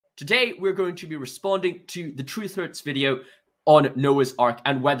Today, we're going to be responding to the Truth Hurts video on Noah's Ark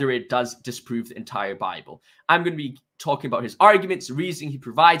and whether it does disprove the entire Bible. I'm going to be talking about his arguments, reasoning he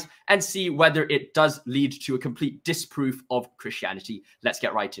provides, and see whether it does lead to a complete disproof of Christianity. Let's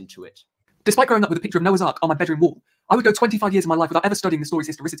get right into it. Despite growing up with a picture of Noah's Ark on my bedroom wall, I would go 25 years of my life without ever studying the story's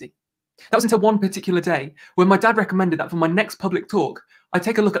historicity. That was until one particular day when my dad recommended that for my next public talk, I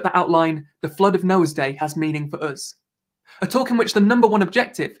take a look at the outline, "The Flood of Noah's Day Has Meaning for Us." A talk in which the #1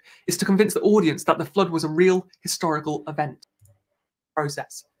 objective is to convince the audience that the flood was a real historical event. A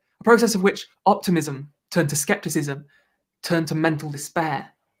process of which optimism turned to skepticism, turned to mental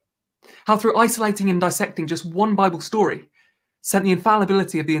despair. How through isolating and dissecting just one Bible story, sent the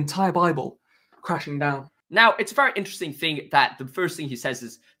infallibility of the entire Bible crashing down. Now, it's a very interesting thing that the first thing he says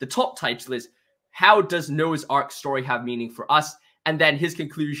is, the top title is, "How does Noah's Ark story have meaning for us?" And then his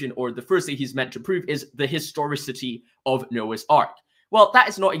conclusion, or the first thing he's meant to prove, is the historicity of Noah's Ark. Well, that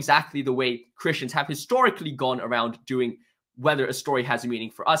is not exactly the way Christians have historically gone around doing whether a story has a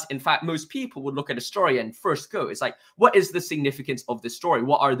meaning for us. In fact, most people would look at a story and first go, it's like, what is the significance of this story?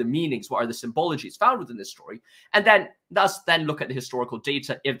 What are the meanings? What are the symbologies found within this story? And then then look at the historical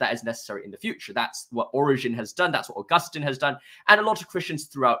data if that is necessary in the future. That's what Origen has done. That's what Augustine has done. And a lot of Christians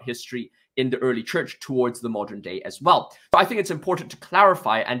throughout history in the early church towards the modern day as well. So I think it's important to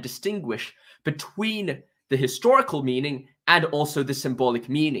clarify and distinguish between the historical meaning and also the symbolic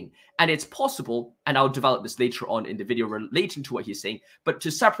meaning. And it's possible, and I'll develop this later on in the video relating to what he's saying, but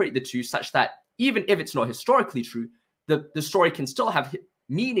to separate the two such that even if it's not historically true, the story can still have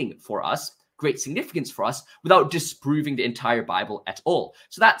meaning for us, great significance for us, without disproving the entire Bible at all.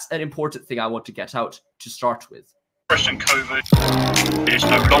 So that's an important thing I want to get out to start with. Christian COVID is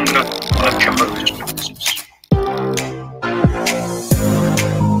no longer one of Jehovah's Witnesses.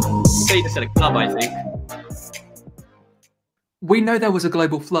 Say this at a club, I think. We know there was a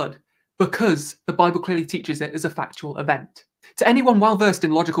global flood because the Bible clearly teaches it as a factual event. To anyone well versed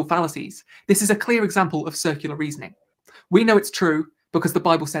in logical fallacies, this is a clear example of circular reasoning. We know it's true because the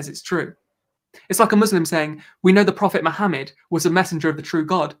Bible says it's true. It's like a Muslim saying, we know the Prophet Muhammad was a messenger of the true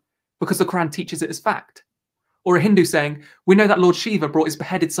God because the Quran teaches it as fact. Or a Hindu saying, we know that Lord Shiva brought his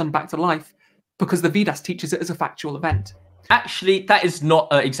beheaded son back to life because the Vedas teaches it as a factual event. Actually, that is not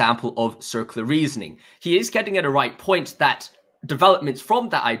an example of circular reasoning. He is getting at a right point that developments from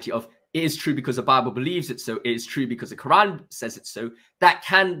that idea of it is true because the Bible believes it so, it is true because the Quran says it so, that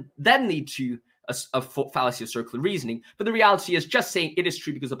can then lead to a fallacy of circular reasoning. But the reality is just saying it is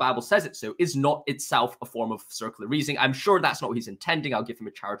true because the Bible says it so is not itself a form of circular reasoning. I'm sure that's not what he's intending. I'll give him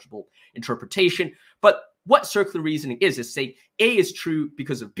a charitable interpretation. But what circular reasoning is saying A is true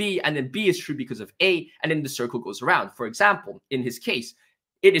because of B, and then B is true because of A, and then the circle goes around. For example, in his case,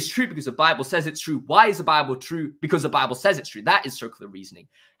 it is true because the Bible says it's true. Why is the Bible true? Because the Bible says it's true. That is circular reasoning.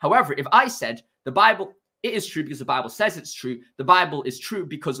 However, if I said the Bible, it is true because the Bible says it's true, the Bible is true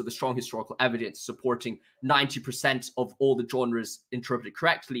because of the strong historical evidence supporting 90% of all the genres interpreted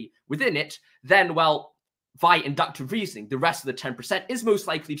correctly within it, then, well, via inductive reasoning, the rest of the 10% is most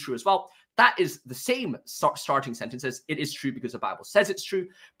likely true as well. That is the same starting sentence as it is true because the Bible says it's true,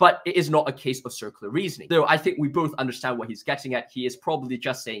 but it is not a case of circular reasoning. Though I think we both understand what he's getting at. He is probably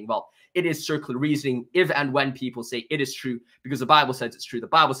just saying, well, it is circular reasoning if and when people say it is true because the Bible says it's true, the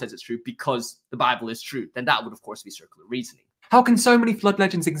Bible says it's true because the Bible is true, then that would of course be circular reasoning. How can so many flood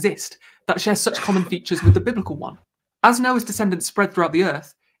legends exist that share such common features with the biblical one? As Noah's descendants spread throughout the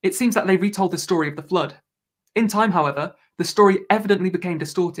earth, it seems that they retold the story of the flood. In time, however, the story evidently became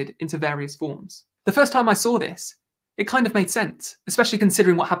distorted into various forms. The first time I saw this, it kind of made sense, especially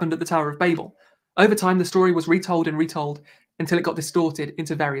considering what happened at the Tower of Babel. Over time, the story was retold and retold until it got distorted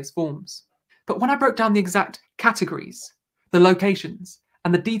into various forms. But when I broke down the exact categories, the locations,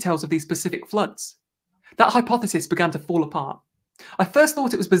 and the details of these specific floods, that hypothesis began to fall apart. I first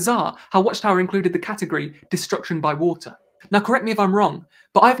thought it was bizarre how Watchtower included the category destruction by water. Now, correct me if I'm wrong,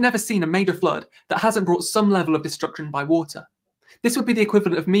 but I've never seen a major flood that hasn't brought some level of destruction by water. This would be the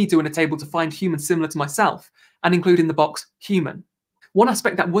equivalent of me doing a table to find humans similar to myself and include in the box human. One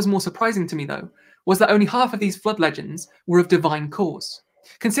aspect that was more surprising to me, though, was that only half of these flood legends were of divine cause.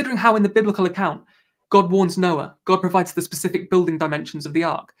 Considering how in the biblical account, God warns Noah, God provides the specific building dimensions of the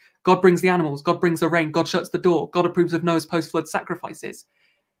ark, God brings the animals, God brings the rain, God shuts the door, God approves of Noah's post-flood sacrifices.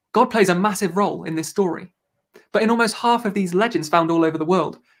 God plays a massive role in this story. But in almost half of these legends found all over the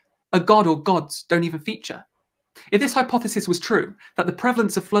world, a god or gods don't even feature. If this hypothesis was true, that the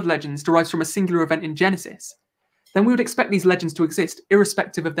prevalence of flood legends derives from a singular event in Genesis, then we would expect these legends to exist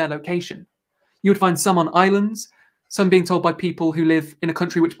irrespective of their location. You would find some on islands, some being told by people who live in a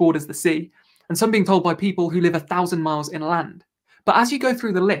country which borders the sea, and some being told by people who live 1,000 miles inland. But as you go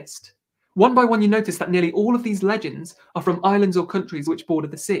through the list, one by one you notice that nearly all of these legends are from islands or countries which border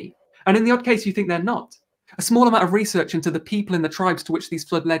the sea. And in the odd case you think they're not. A small amount of research into the people and the tribes to which these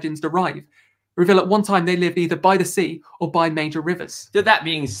flood legends derive reveal at one time they lived either by the sea or by major rivers. So that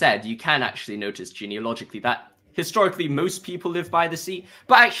being said, you can actually notice genealogically that historically most people live by the sea.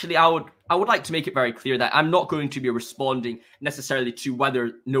 But actually, I would like to make it very clear that I'm not going to be responding necessarily to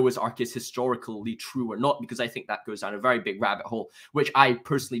whether Noah's Ark is historically true or not, because I think that goes down a very big rabbit hole, which I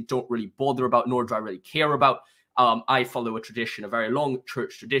personally don't really bother about, nor do I really care about. I follow a tradition, a very long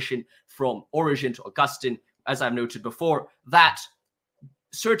church tradition from Origen to Augustine, as I've noted before, that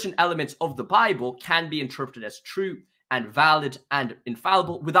certain elements of the Bible can be interpreted as true and valid and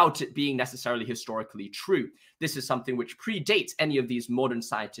infallible without it being necessarily historically true. This is something which predates any of these modern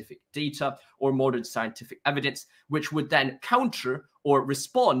scientific data or modern scientific evidence, which would then counter or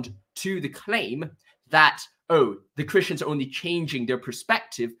respond to the claim that, oh, the Christians are only changing their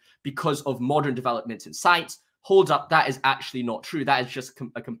perspective because of modern developments in science. Hold up, that is actually not true. That is just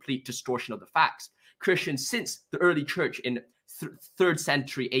a complete distortion of the facts. Christians, since the early church in 3rd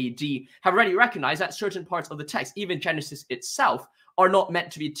century AD, have already recognized that certain parts of the text, even Genesis itself, are not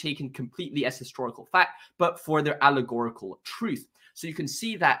meant to be taken completely as historical fact, but for their allegorical truth. So you can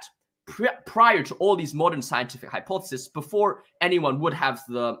see that prior to all these modern scientific hypotheses, before anyone would have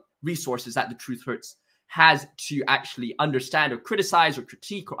the resources that the Truth Hurts has to actually understand or criticize or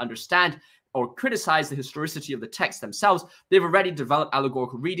critique or understand or criticize the historicity of the text themselves, they've already developed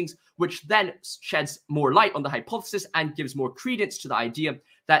allegorical readings, which then sheds more light on the hypothesis and gives more credence to the idea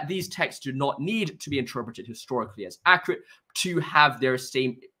that these texts do not need to be interpreted historically as accurate to have their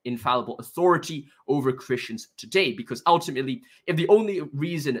same infallible authority over Christians today. Because ultimately, if the only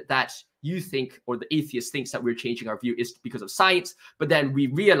reason that you think, or the atheist thinks, that we're changing our view is because of science, but then we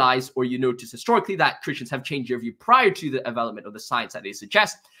realize, or you notice historically, that Christians have changed their view prior to the development of the science that they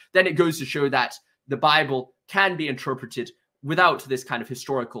suggest, then it goes to show that the Bible can be interpreted without this kind of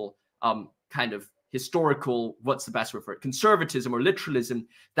historical, what's the best word for it, conservatism or literalism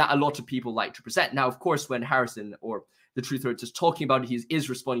that a lot of people like to present. Now, of course, when Harrison or the Truth Hurts is talking about it, he is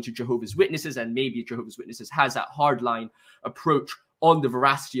responding to Jehovah's Witnesses, and maybe Jehovah's Witnesses has that hardline approach on the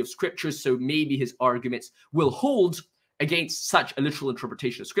veracity of scriptures, so maybe his arguments will hold against such a literal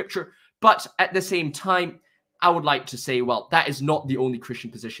interpretation of scripture. But at the same time, I would like to say, well, that is not the only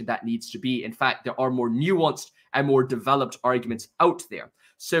Christian position that needs to be. In fact, there are more nuanced and more developed arguments out there.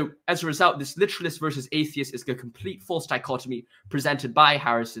 So as a result, this literalist versus atheist is a complete false dichotomy presented by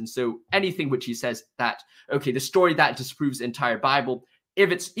Harrison. So anything which he says that, okay, the story that disproves the entire Bible,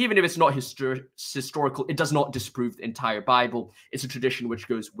 even if it's not historical, it does not disprove the entire Bible. It's a tradition which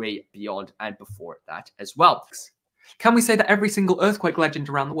goes way beyond and before that as well. Can we say that every single earthquake legend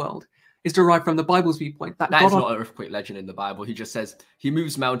around the world is derived from the Bible's viewpoint? That is not an earthquake legend in the Bible. He just says he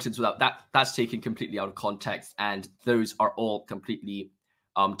moves mountains without that. That's taken completely out of context, and those are all completely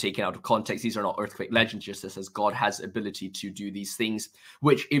taken out of context. These are not earthquake legends. Just says God has ability to do these things,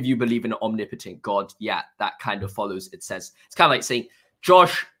 which if you believe in an omnipotent God, yeah, that kind of follows. It says it's kind of like saying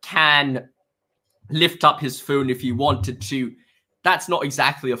Josh can lift up his phone if he wanted to. That's not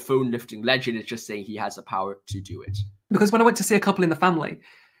exactly a phone lifting legend. It's just saying he has the power to do it. Because when I went to see a couple in the family,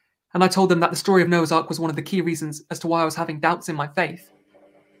 and I told them that the story of Noah's Ark was one of the key reasons as to why I was having doubts in my faith,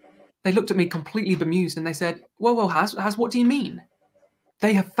 they looked at me completely bemused and they said, whoa, Has, what do you mean?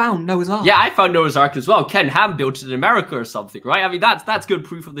 They have found Noah's Ark. Yeah, I found Noah's Ark as well. Ken Ham built it in America or something, right? I mean, that's good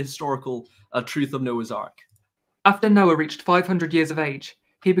proof of the historical truth of Noah's Ark. After Noah reached 500 years of age,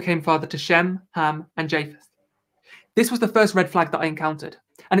 he became father to Shem, Ham, and Japheth. This was the first red flag that I encountered,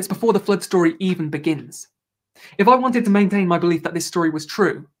 and it's before the flood story even begins. If I wanted to maintain my belief that this story was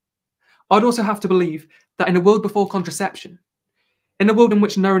true, I'd also have to believe that in a world before contraception, in a world in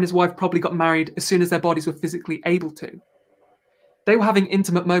which Noah and his wife probably got married as soon as their bodies were physically able to, they were having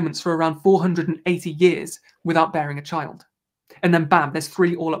intimate moments for around 480 years without bearing a child. And then bam, there's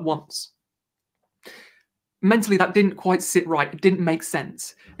 3 all at once. Mentally, that didn't quite sit right. It didn't make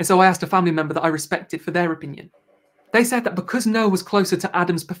sense. And so I asked a family member that I respected for their opinion. They said that because Noah was closer to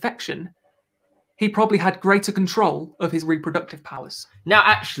Adam's perfection, he probably had greater control of his reproductive powers. Now,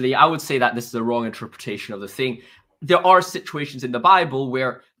 actually, I would say that this is a wrong interpretation of the thing. There are situations in the Bible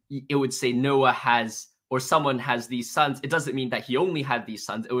where it would say Noah has, or someone has these sons. It doesn't mean that he only had these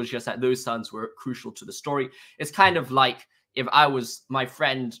sons. It was just that those sons were crucial to the story. It's kind of like if I was, my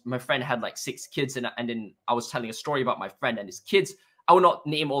friend had like 6 kids, and then I was telling a story about my friend and his kids. I will not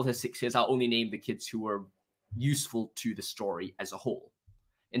name all his 6 kids. I'll only name the kids who were useful to the story as a whole.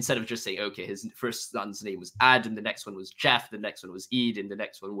 instead of just saying, okay, his first son's name was Adam, the next one was Jeff, the next one was Eden, the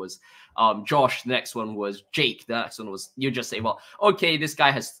next one was Josh, the next one was Jake, the next one was, you just say, well, okay, this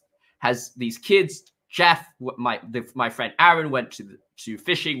guy has these kids. Jeff, my friend Aaron went to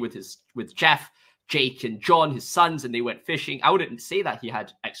fishing with Jeff, Jake and John, his sons, and they went fishing. I wouldn't say that he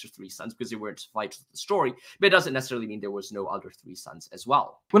had extra 3 sons because they weren't vital to the story, but it doesn't necessarily mean there was no other 3 sons as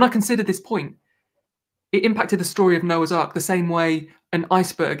well. When I consider this point, it impacted the story of Noah's Ark the same way an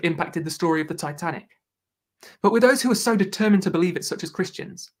iceberg impacted the story of the Titanic. But with those who are so determined to believe it, such as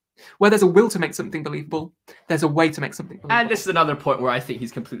Christians, where there's a will to make something believable, there's a way to make something believable. And this is another point where I think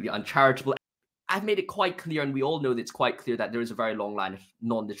he's completely uncharitable. I've made it quite clear, and we all know that it's quite clear that there is a very long line of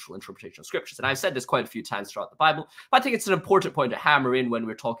non-literal interpretation of scriptures. And I've said this quite a few times throughout the Bible, but I think it's an important point to hammer in when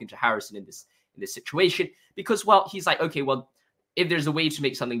we're talking to Harrison in this situation, because, well, he's like, okay, well, if there's a way to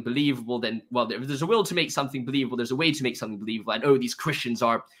make something believable, then, well, if there's a will to make something believable, there's a way to make something believable. And, oh, these Christians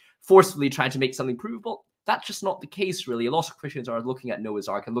are forcefully trying to make something provable. That's just not the case, really. A lot of Christians are looking at Noah's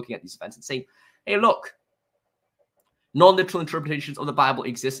Ark and looking at these events and saying, hey, look, non-literal interpretations of the Bible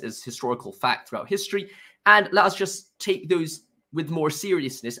exist as historical fact throughout history, and let us just take those with more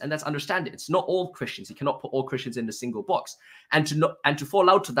seriousness, and let's understand it. It's not all Christians. You cannot put all Christians in a single box. And to fall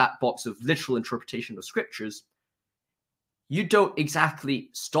out of that box of literal interpretation of scriptures, you don't exactly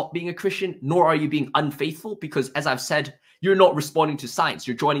stop being a Christian, nor are you being unfaithful, because, as I've said, you're not responding to science.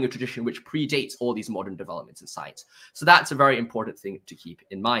 You're joining a tradition which predates all these modern developments in science. So that's a very important thing to keep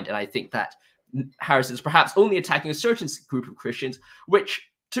in mind. And I think that Harrison is perhaps only attacking a certain group of Christians, which,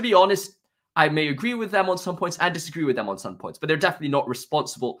 to be honest, I may agree with them on some points and disagree with them on some points, but they're definitely not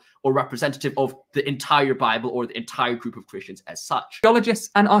responsible or representative of the entire Bible or the entire group of Christians as such. Geologists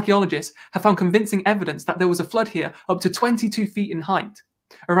and archaeologists have found convincing evidence that there was a flood here up to 22 feet in height,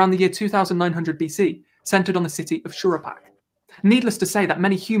 around the year 2900 BC, centered on the city of Shurapak. Needless to say that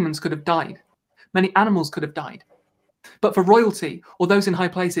many humans could have died. Many animals could have died. But for royalty, or those in high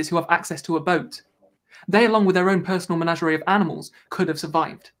places who have access to a boat, they, along with their own personal menagerie of animals, could have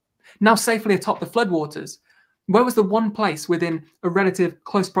survived. Now safely atop the floodwaters, where was the one place within a relative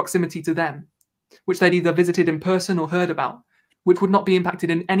close proximity to them, which they'd either visited in person or heard about, which would not be impacted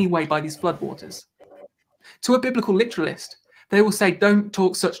in any way by these floodwaters? To a biblical literalist, they will say, don't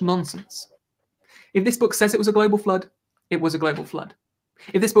talk such nonsense. If this book says it was a global flood, it was a global flood.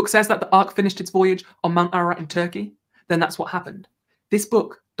 If this book says that the ark finished its voyage on Mount Ararat in Turkey, then that's what happened. This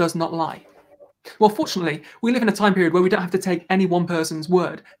book does not lie. Well, fortunately, we live in a time period where we don't have to take any one person's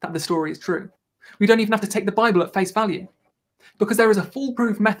word that the story is true. We don't even have to take the Bible at face value, because there is a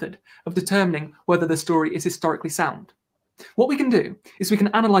foolproof method of determining whether the story is historically sound. What we can do is we can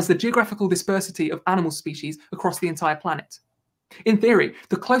analyze the geographical dispersity of animal species across the entire planet. In theory,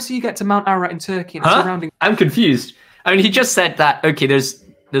 the closer you get to Mount Ararat in Turkey and the surrounding... I'm confused. I mean, he just said that, okay, there's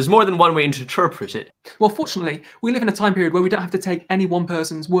more than one way to interpret it. Well, fortunately, we live in a time period where we don't have to take any one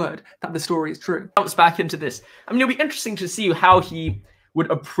person's word that the story is true. Jumps back into this. I mean, it'll be interesting to see how he would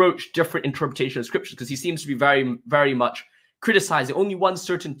approach different interpretations of scriptures, because he seems to be very, very much criticizing only one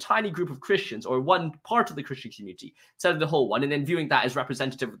certain tiny group of Christians or one part of the Christian community instead of the whole one, and then viewing that as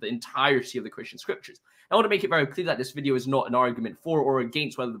representative of the entirety of the Christian scriptures. I want to make it very clear that this video is not an argument for or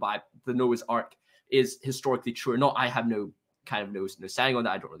against whether the Noah's Ark is historically true or not. I have no saying on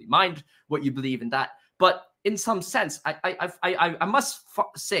that. I don't really mind what you believe in that, but in some sense, I must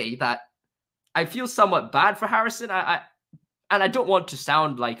say that I feel somewhat bad for Harrison. And I don't want to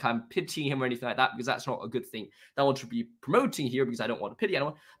sound like I'm pitying him or anything like that, because that's not a good thing that I want to be promoting here, because I don't want to pity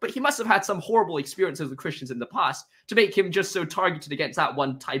anyone. But he must have had some horrible experiences with Christians in the past to make him just so targeted against that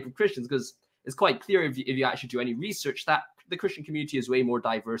one type of Christians, because it's quite clear if you actually do any research that the Christian community is way more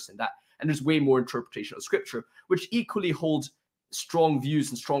diverse than that. And there's way more interpretation of scripture, which equally holds strong views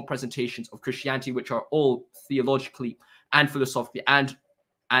and strong presentations of Christianity, which are all theologically and philosophically and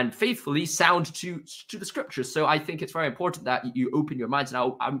faithfully sound to the scriptures. So I think it's very important that you open your minds.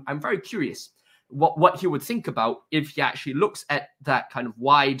 Now, I'm very curious what he would think about if he actually looks at that kind of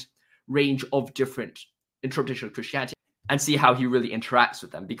wide range of different interpretation of Christianity and see how he really interacts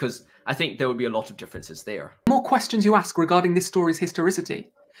with them, because I think there would be a lot of differences there. The more questions you ask regarding this story's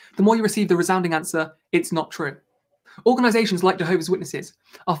historicity, the more you receive the resounding answer, it's not true. Organizations like Jehovah's Witnesses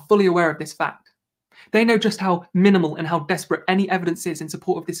are fully aware of this fact. They know just how minimal and how desperate any evidence is in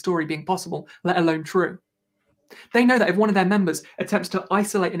support of this story being possible, let alone true. They know that if one of their members attempts to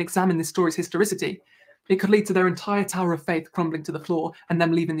isolate and examine this story's historicity, it could lead to their entire tower of faith crumbling to the floor and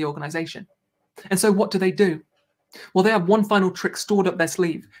them leaving the organization. And so what do? Well, they have one final trick stored up their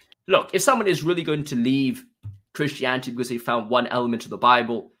sleeve. Look, if someone is really going to leave Christianity because they found one element of the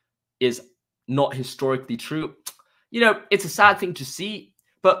Bible is not historically true, you know, it's a sad thing to see,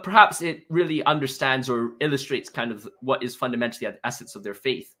 but perhaps it really understands or illustrates kind of what is fundamentally at the essence of their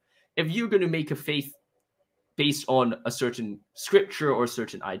faith. If you're going to make a faith based on a certain scripture or a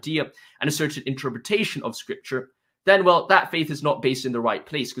certain idea and a certain interpretation of scripture, then, well, that faith is not based in the right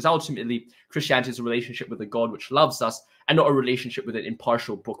place, because ultimately Christianity is a relationship with a God which loves us and not a relationship with an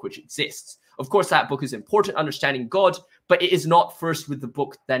impartial book which exists. Of course, that book is important, understanding God, but it is not first with the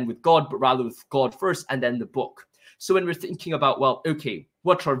book, then with God, but rather with God first and then the book. So when we're thinking about, well, okay,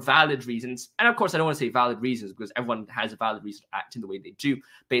 what are valid reasons? And of course, I don't want to say valid reasons because everyone has a valid reason to act in the way they do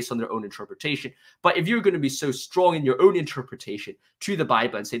based on their own interpretation. But if you're going to be so strong in your own interpretation to the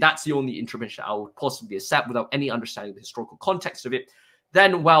Bible and say that's the only interpretation I would possibly accept without any understanding of the historical context of it,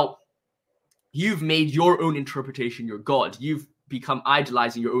 then, well, you've made your own interpretation your God. You've become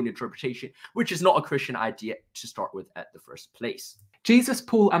idolizing your own interpretation, which is not a Christian idea to start with at the first place. Jesus,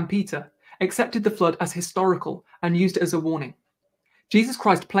 Paul, and Peter accepted the flood as historical and used it as a warning. Jesus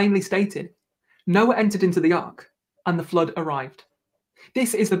Christ plainly stated, Noah entered into the ark, and the flood arrived.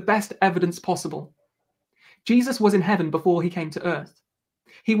 This is the best evidence possible. Jesus was in heaven before he came to earth.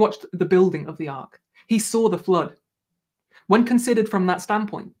 He watched the building of the ark. He saw the flood. When considered from that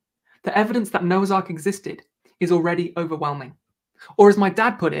standpoint, the evidence that Noah's ark existed is already overwhelming. Or as my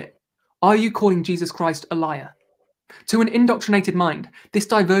dad put it, are you calling Jesus Christ a liar? To an indoctrinated mind, this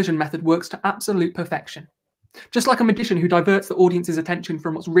diversion method works to absolute perfection. Just like a magician who diverts the audience's attention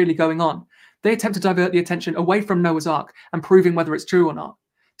from what's really going on, they attempt to divert the attention away from Noah's Ark and proving whether it's true or not,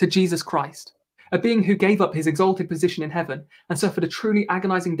 to Jesus Christ, a being who gave up his exalted position in heaven and suffered a truly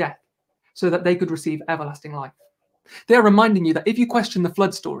agonizing death so that they could receive everlasting life. They are reminding you that if you question the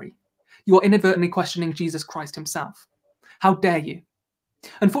flood story, you are inadvertently questioning Jesus Christ himself. How dare you?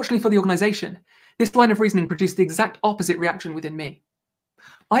 Unfortunately for the organization, this line of reasoning produced the exact opposite reaction within me.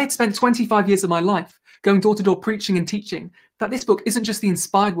 I had spent 25 years of my life going door-to-door preaching and teaching that this book isn't just the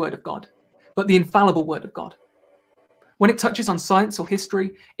inspired word of God, but the infallible word of God. When it touches on science or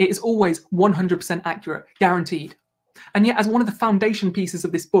history, it is always 100% accurate, guaranteed. And yet, as one of the foundation pieces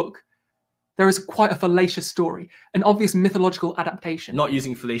of this book, there is quite a fallacious story, an obvious mythological adaptation. Not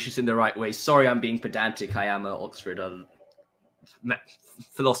using fallacious in the right way. Sorry, I'm being pedantic. I am an Oxford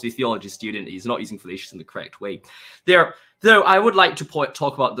philosophy theology student. He's not using fallacious in the correct way. Though I would like to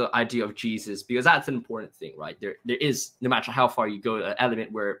talk about the idea of Jesus, because that's an important thing, right? There is, no matter how far you go, an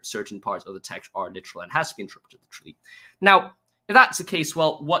element where certain parts of the text are literal and has to be interpreted literally. Now, if that's the case,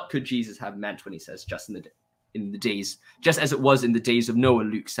 well, what could Jesus have meant when he says just in the days, just as it was in the days of Noah,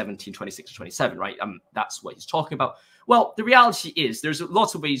 Luke 17:26-27, right? That's what he's talking about. Well, the reality is there's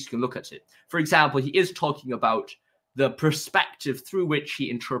lots of ways you can look at it. For example, he is talking about the perspective through which he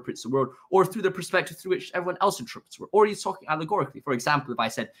interprets the world, or through the perspective through which everyone else interprets the world, or he's talking allegorically. For example, if I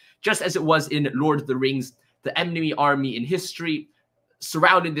said, just as it was in Lord of the Rings, the enemy army in history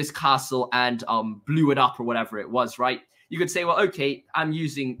surrounded this castle and blew it up or whatever it was, right? You could say, well, okay, I'm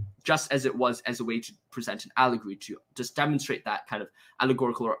using just as it was as a way to present an allegory to just demonstrate that kind of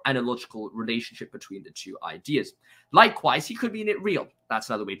allegorical or analogical relationship between the two ideas. Likewise, he could mean it real. That's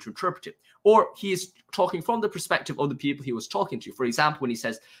another way to interpret it. Or he is talking from the perspective of the people he was talking to. For example, when he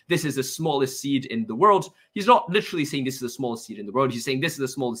says, this is the smallest seed in the world, he's not literally saying this is the smallest seed in the world. He's saying this is the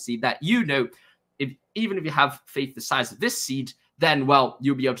smallest seed that you know, even if you have faith the size of this seed, then, well,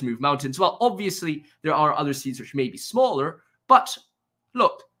 you'll be able to move mountains. Well, obviously, there are other seeds which may be smaller, but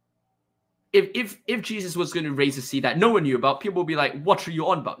look, if Jesus was going to raise a seed that no one knew about, people would be like, what are you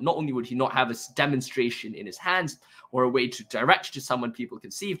on about? Not only would he not have a demonstration in his hands or a way to direct to someone people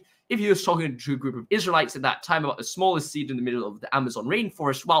conceived, if he was talking to a group of Israelites at that time about the smallest seed in the middle of the Amazon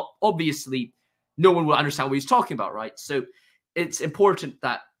rainforest, well, obviously, no one will understand what he's talking about, right? So it's important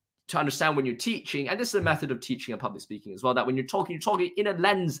that to understand when you're teaching, and this is a method of teaching and public speaking as well, that when you're talking in a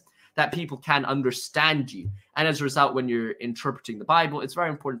lens that people can understand you. And as a result, when you're interpreting the Bible, it's very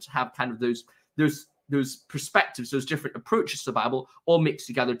important to have kind of those perspectives, those different approaches to the Bible all mixed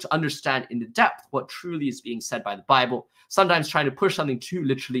together to understand in the depth what truly is being said by the Bible. Sometimes trying to push something too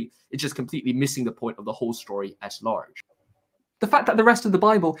literally is just completely missing the point of the whole story at large. The fact that the rest of the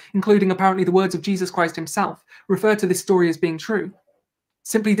Bible, including apparently the words of Jesus Christ himself, refer to this story as being true,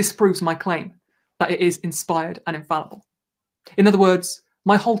 simply disproves my claim that it is inspired and infallible. In other words,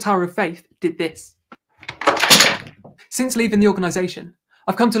 my whole tower of faith did this. Since leaving the organization,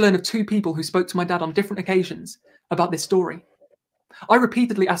 I've come to learn of two people who spoke to my dad on different occasions about this story. I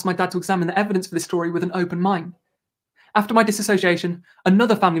repeatedly asked my dad to examine the evidence for this story with an open mind. After my disassociation,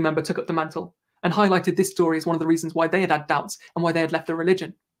 another family member took up the mantle and highlighted this story as one of the reasons why they had had doubts and why they had left their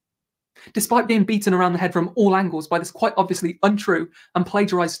religion. Despite being beaten around the head from all angles by this quite obviously untrue and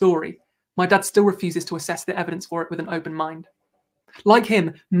plagiarized story, my dad still refuses to assess the evidence for it with an open mind. Like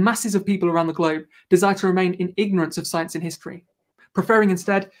him, masses of people around the globe desire to remain in ignorance of science and history, preferring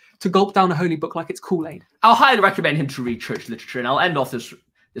instead to gulp down a holy book like it's Kool-Aid. I'll highly recommend him to read church literature, and I'll end off this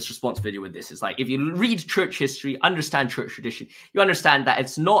response video with this. It's like, if you read church history, understand church tradition, you understand that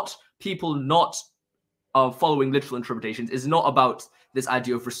it's not people not following literal interpretations. It's not about this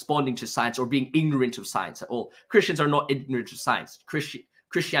idea of responding to science or being ignorant of science at all. Christians are not ignorant of science.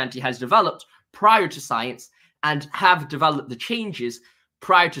 Christianity has developed prior to science and have developed the changes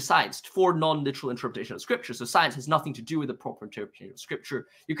prior to science for non-literal interpretation of scripture. So science has nothing to do with the proper interpretation of scripture.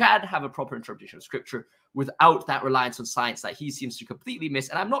 You can have a proper interpretation of scripture without that reliance on science that he seems to completely miss.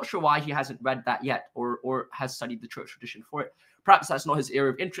 And I'm not sure why he hasn't read that yet or has studied the church tradition for it. Perhaps that's not his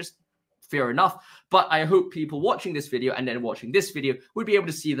area of interest. Fair enough. But I hope people watching this video and then watching this video would be able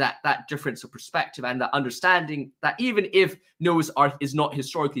to see that difference of perspective and that understanding that even if Noah's Ark is not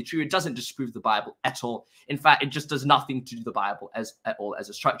historically true, it doesn't disprove the Bible at all. In fact, it just does nothing to do the Bible at all as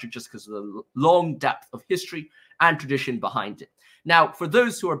a structure, just because of the long depth of history and tradition behind it. Now, for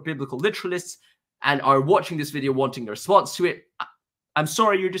those who are biblical literalists and are watching this video wanting a response to it, I'm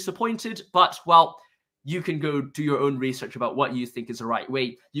sorry you're disappointed, but, well, you can go do your own research about what you think is the right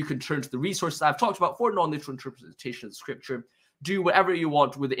way. You can turn to the resources I've talked about for non-literal interpretation of scripture. Do whatever you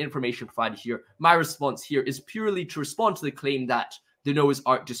want with the information provided here. My response here is purely to respond to the claim that the Noah's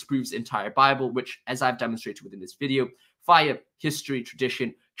Ark disproves the entire Bible, which, as I've demonstrated within this video, via history,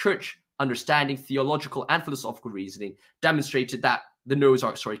 tradition, church understanding, theological and philosophical reasoning, demonstrated that the Noah's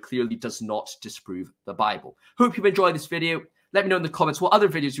Ark story clearly does not disprove the Bible. Hope you've enjoyed this video. Let me know in the comments what other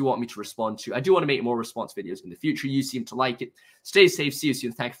videos you want me to respond to. I do want to make more response videos in the future. You seem to like it. Stay safe. See you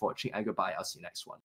soon. Thank you for watching, and goodbye. I'll see you next one.